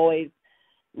was always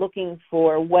looking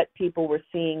for what people were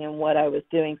seeing and what I was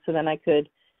doing, so then I could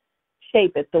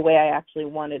shape it the way I actually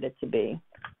wanted it to be.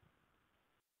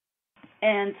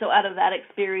 And so out of that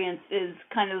experience is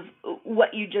kind of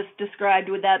what you just described.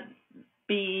 Would that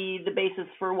be the basis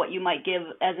for what you might give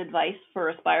as advice for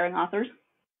aspiring authors?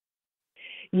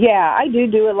 Yeah, I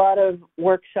do a lot of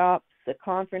workshops, the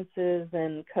conferences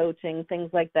and coaching,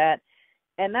 things like that.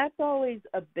 And that's always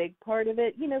a big part of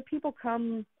it. People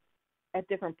come at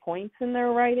different points in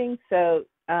their writing. So,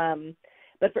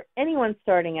 but for anyone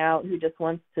starting out who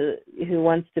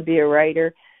wants to be a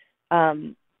writer,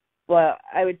 well,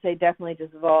 I would say definitely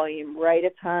just volume. Write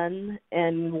a ton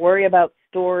and worry about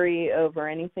story over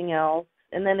anything else.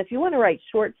 And then if you want to write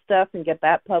short stuff and get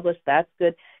that published, that's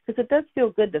good, because it does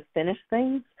feel good to finish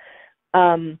things.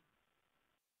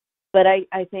 But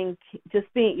I think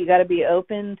you got to be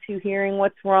open to hearing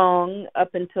what's wrong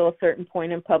up until a certain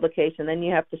point in publication. Then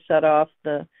you have to shut off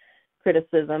the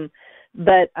criticism.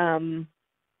 But to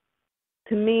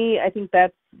me, I think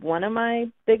that's one of my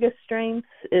biggest strengths,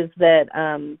 is that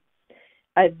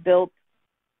I've built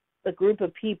a group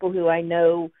of people who I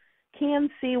know can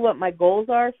see what my goals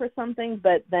are for something,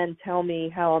 but then tell me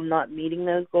how I'm not meeting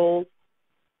those goals.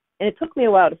 And it took me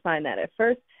a while to find that. At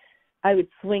first, I would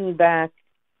swing back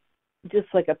just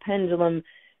like a pendulum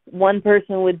one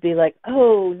person would be like,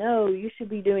 oh, no, you should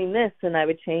be doing this, and I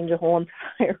would change a whole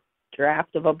entire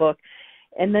draft of a book.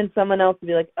 And then someone else would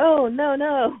be like, oh,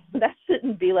 no, that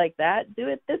shouldn't be like that. Do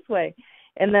it this way.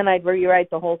 And then I'd rewrite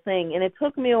the whole thing. And it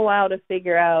took me a while to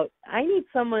figure out, I need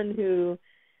someone who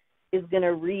is going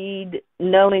to read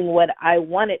knowing what I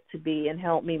want it to be and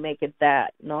help me make it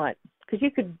that, not, because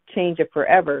you could change it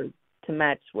forever to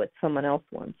match what someone else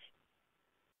wants.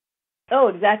 Oh,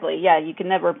 exactly. Yeah, you can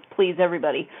never please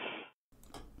everybody.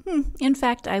 In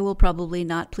fact, I will probably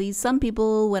not please some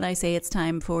people when I say it's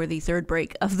time for the third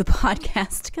break of the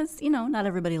podcast, because, not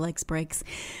everybody likes breaks.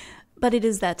 But it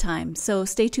is that time, so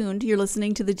stay tuned. You're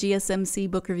listening to the GSMC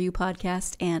Book Review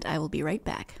Podcast, and I will be right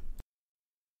back.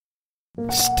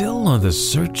 Still on the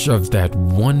search of that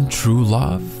one true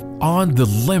love? On the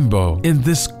limbo in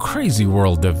this crazy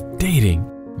world of dating,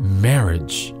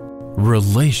 marriage,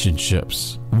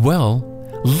 relationships? Well,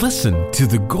 listen to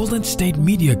the Golden State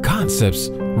Media Concepts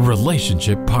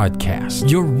Relationship Podcast,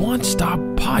 your one-stop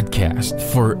podcast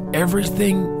for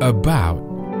everything about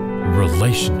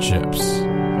relationships.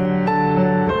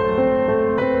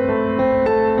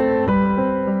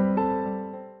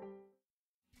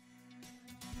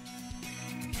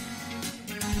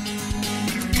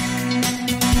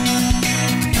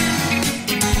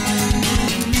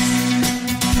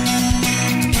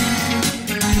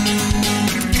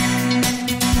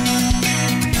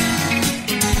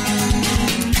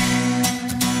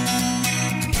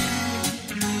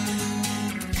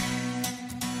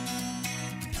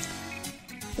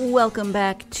 Welcome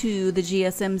back to the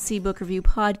GSMC Book Review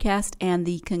Podcast and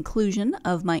the conclusion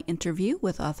of my interview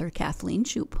with author Kathleen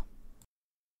Shoop.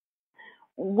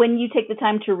 When you take the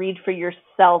time to read for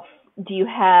yourself, do you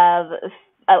have,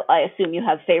 I assume you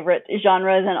have favorite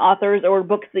genres and authors or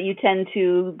books that you tend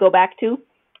to go back to?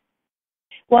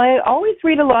 Well, I always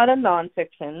read a lot of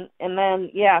nonfiction. And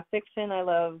then, fiction, I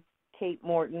love Kate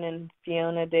Morton and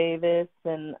Fiona Davis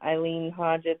and Eileen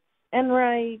Hodgetts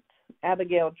Enright,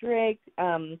 Abigail Drake,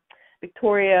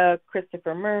 Victoria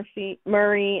Christopher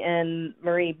Murray, and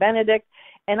Marie Benedict.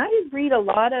 And I read a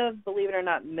lot of, believe it or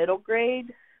not, middle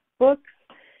grade books.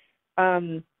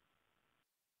 I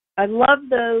love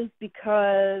those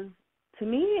because, to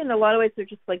me, in a lot of ways, they're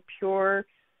just like pure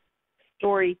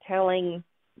storytelling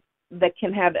that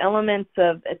can have elements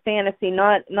of fantasy,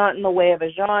 not in the way of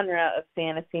a genre of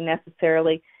fantasy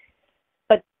necessarily,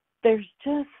 but they're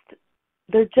just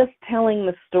telling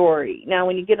the story. Now,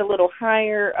 when you get a little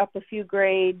higher up a few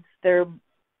grades, they're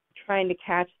trying to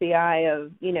catch the eye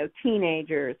of,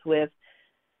 teenagers with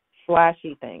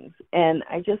flashy things. And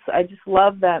I just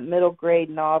love that middle grade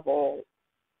novel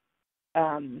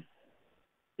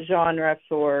genre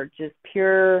for just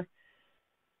pure,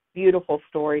 beautiful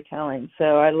storytelling.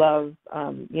 So I love,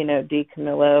 D.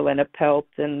 Camillo and Appelt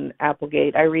and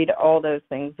Applegate. I read all those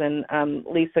things. And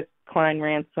Lisa Klein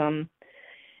Ransom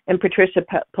and Patricia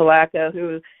Polacco,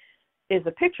 who is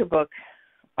a picture book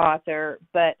author,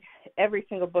 but every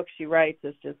single book she writes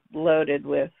is just loaded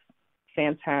with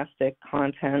fantastic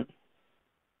content.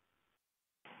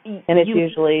 And it's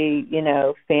usually,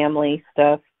 family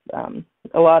stuff.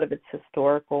 A lot of it's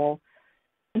historical.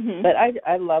 Mm-hmm. But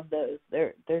I love those.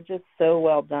 They're just so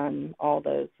well done. All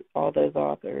those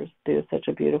authors do such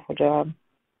a beautiful job.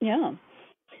 Yeah.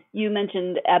 You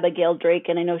mentioned Abigail Drake,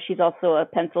 and I know she's also a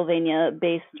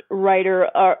Pennsylvania-based writer.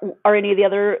 Are any of the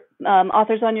other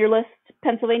authors on your list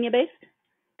Pennsylvania-based?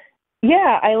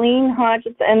 Yeah, Eileen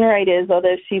Hodgetts Enright is,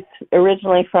 although she's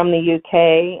originally from the UK,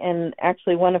 and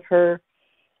actually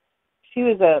she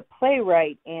was a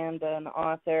playwright and an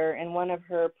author, and one of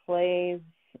her plays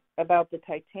about the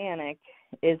Titanic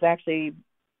is actually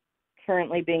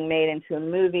currently being made into a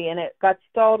movie, and it got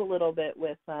stalled a little bit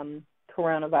with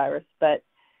coronavirus, but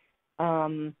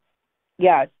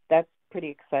that's pretty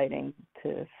exciting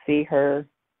to see her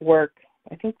work.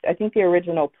 I think the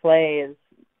original play is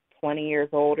 20 years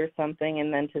old or something,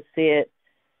 and then to see it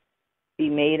be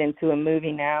made into a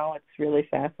movie now, it's really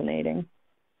fascinating.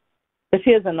 But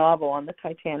she has a novel on the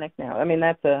Titanic now. I mean,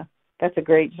 that's a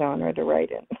great genre to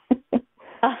write in.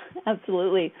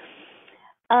 Absolutely.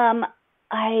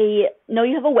 I know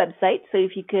you have a website, so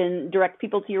if you can direct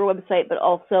people to your website, but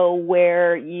also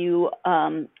where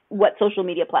what social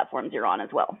media platforms you're on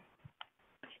as well.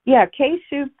 Yeah,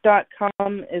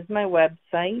 kshoop.com is my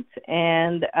website,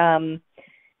 and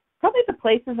probably the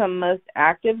places I'm most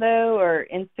active, though, are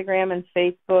Instagram and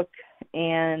Facebook,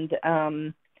 and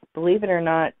believe it or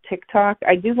not, TikTok.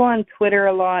 I do go on Twitter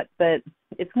a lot, but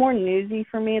it's more newsy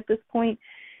for me at this point.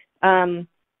 And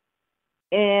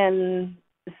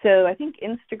so I think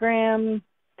Instagram,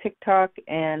 TikTok,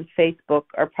 and Facebook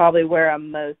are probably where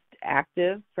I'm most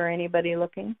active for anybody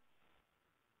looking.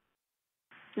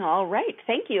 All right.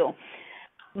 Thank you.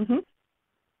 Mm-hmm.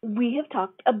 We have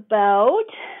talked about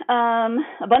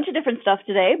a bunch of different stuff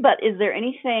today, but is there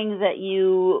anything that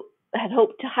you had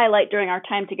hoped to highlight during our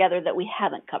time together that we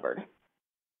haven't covered?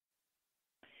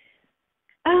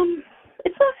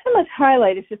 It's not so much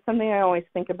highlight. It's just something I always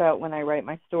think about when I write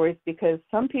my stories, because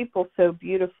some people so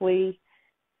beautifully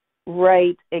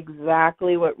write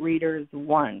exactly what readers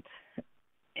want.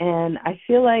 And I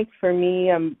feel like for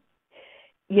me,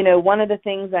 one of the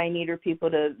things I need are people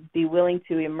to be willing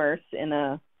to immerse in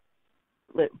a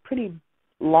pretty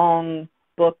long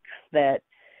books that,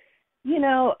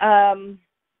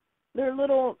 they're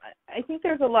little, I think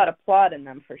there's a lot of plot in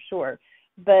them for sure,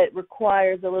 but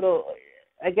requires a little,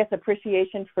 I guess,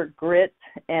 appreciation for grit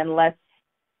and less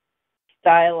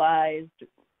stylized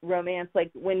romance. Like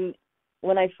when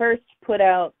I first put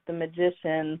out The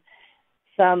Magician,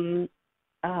 some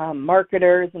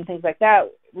marketers and things like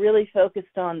that really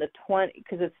focused on the 20s,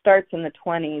 because it starts in the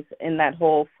 20s in that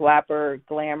whole flapper,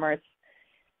 glamorous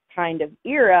kind of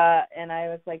era, and I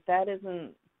was like, that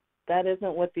isn't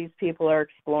what these people are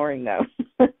exploring, though.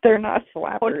 They're not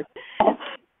flappers.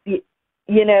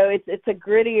 It's a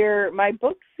grittier, my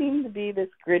books seem to be this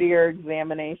grittier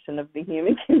examination of the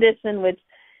human condition, which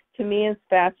to me is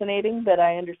fascinating, but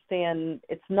I understand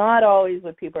it's not always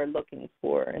what people are looking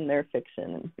for in their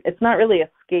fiction. It's not really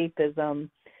escapism,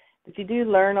 but you do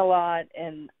learn a lot,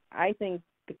 and I think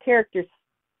the characters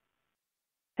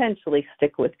potentially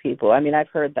stick with people. I mean, I've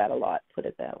heard that a lot, put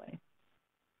it that way.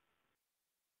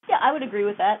 Yeah, I would agree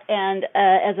with that. And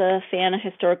as a fan of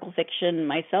historical fiction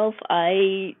myself,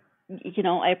 I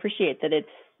appreciate that it's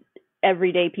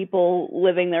everyday people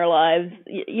living their lives.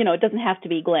 It doesn't have to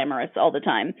be glamorous all the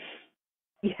time.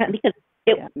 Yeah. Because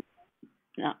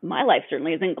my life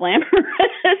certainly isn't glamorous,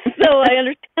 so I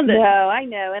understand it. No, I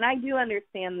know. And I do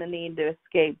understand the need to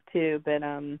escape, too. But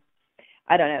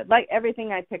I don't know. Like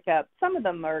everything I pick up, some of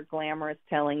them are glamorous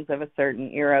tellings of a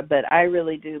certain era, but I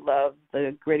really do love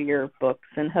the grittier books.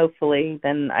 And hopefully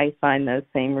then I find those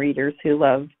same readers who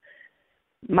love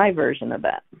my version of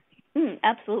that.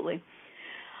 Absolutely.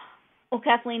 Well,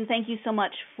 Kathleen, thank you so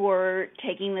much for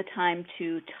taking the time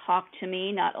to talk to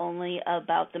me, not only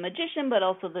about The Magician, but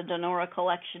also the Denora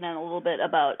collection and a little bit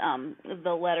about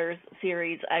the Letters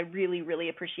series. I really, really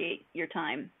appreciate your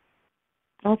time.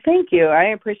 Well, thank you. I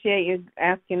appreciate you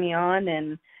asking me on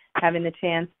and having the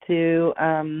chance to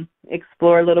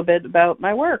explore a little bit about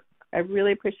my work. I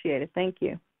really appreciate it. Thank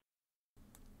you.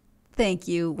 Thank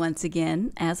you once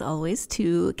again, as always,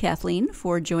 to Kathleen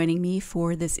for joining me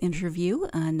for this interview,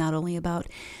 not only about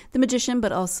The Magician,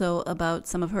 but also about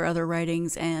some of her other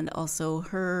writings and also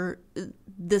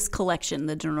this collection,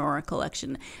 the Denora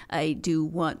collection. I do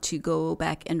want to go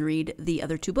back and read the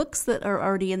other two books that are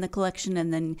already in the collection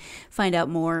and then find out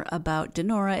more about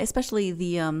Denora, especially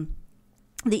the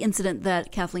incident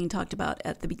that Kathleen talked about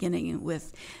at the beginning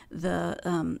with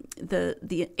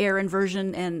the air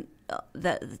inversion, and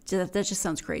that just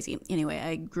sounds crazy. Anyway,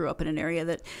 I grew up in an area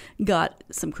that got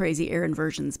some crazy air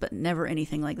inversions, but never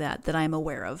anything like that I'm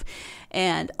aware of.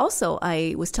 And also,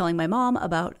 I was telling my mom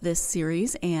about this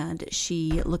series, and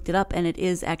she looked it up, and it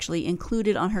is actually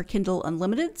included on her Kindle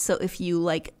Unlimited. So if you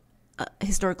like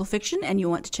historical fiction and you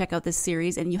want to check out this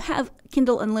series and you have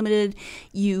Kindle Unlimited,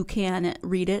 you can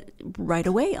read it right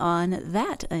away on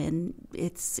that, and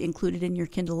it's included in your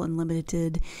Kindle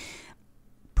Unlimited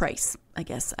price, I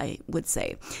guess I would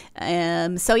say.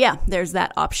 So yeah, there's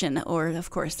that option. Or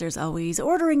of course, there's always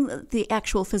ordering the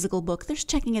actual physical book. There's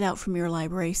checking it out from your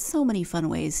library. So many fun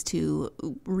ways to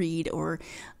read or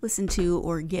listen to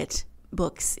or get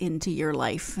books into your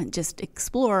life, and just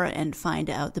explore and find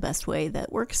out the best way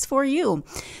that works for you.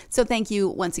 So thank you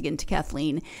once again to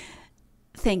Kathleen.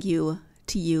 Thank you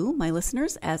to you, my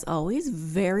listeners, as always.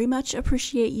 Very much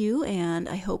appreciate you, and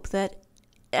I hope that,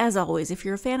 as always, if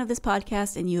you're a fan of this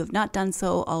podcast and you have not done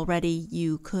so already,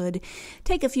 you could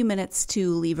take a few minutes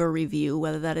to leave a review,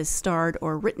 whether that is starred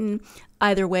or written.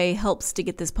 Either way helps to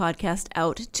get this podcast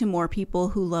out to more people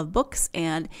who love books,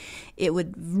 and it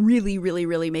would really, really,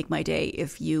 really make my day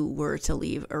if you were to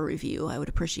leave a review. I would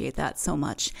appreciate that so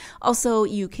much. Also,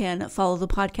 you can follow the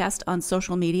podcast on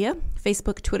social media,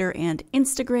 Facebook, Twitter, and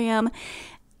Instagram.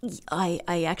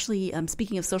 I actually,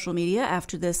 speaking of social media,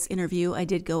 after this interview, I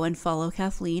did go and follow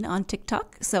Kathleen on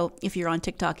TikTok. So if you're on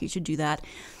TikTok, you should do that.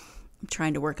 I'm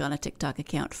trying to work on a TikTok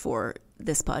account for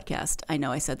this podcast. I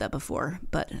know I said that before,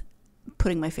 but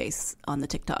putting my face on the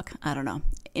TikTok, I don't know.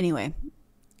 Anyway,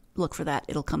 look for that.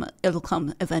 It'll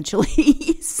come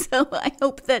eventually. So I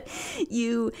hope that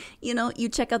you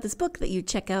check out this book, that you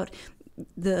check out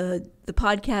the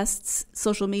podcast's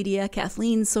social media,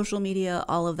 Kathleen's social media,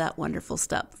 all of that wonderful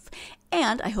stuff.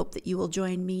 And I hope that you will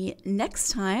join me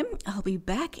next time. I'll be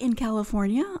back in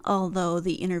California, although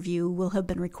the interview will have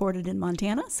been recorded in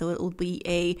Montana, so it will be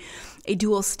a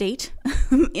dual state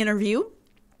interview.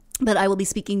 But I will be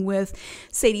speaking with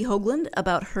Sadie Hoagland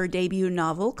about her debut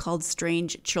novel called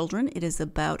Strange Children. It is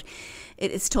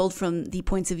told from the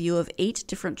points of view of 8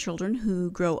 different children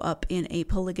who grow up in a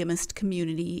polygamist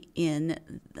community in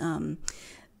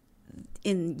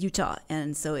Utah.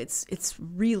 And so it's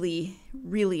really,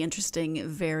 really interesting,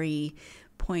 very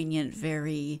poignant,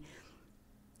 very,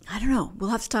 I don't know.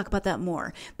 We'll have to talk about that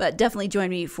more, but definitely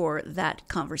join me for that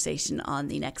conversation on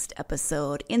the next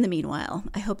episode. In the meanwhile,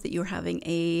 I hope that you're having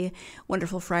a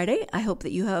wonderful Friday. I hope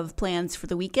that you have plans for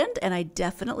the weekend, and I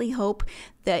definitely hope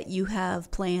that you have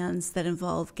plans that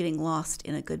involve getting lost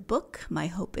in a good book. My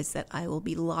hope is that I will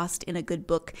be lost in a good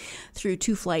book through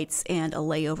 2 flights and a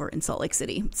layover in Salt Lake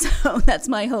City. So that's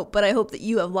my hope, but I hope that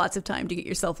you have lots of time to get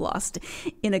yourself lost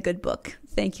in a good book.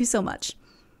 Thank you so much.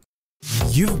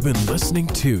 You've been listening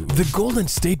to the Golden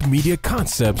State Media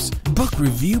Concepts Book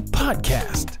Review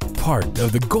Podcast, part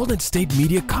of the Golden State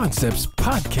Media Concepts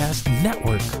Podcast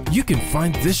Network. You can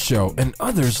find this show and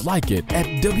others like it at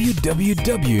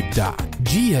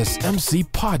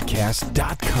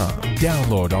www.gsmcpodcast.com.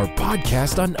 Download our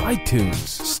podcast on iTunes,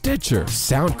 Stitcher,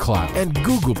 SoundCloud, and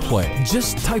Google Play.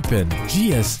 Just type in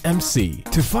GSMC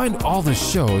to find all the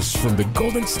shows from the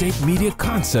Golden State Media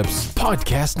Concepts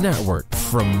Podcast Network,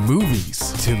 from movies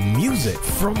to music,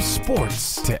 from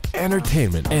sports to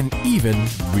entertainment, and even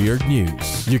weird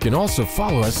news. You can also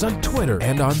follow us on Twitter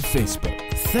and on Facebook.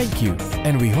 Thank you,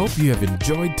 and we hope you have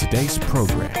enjoyed today's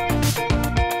program.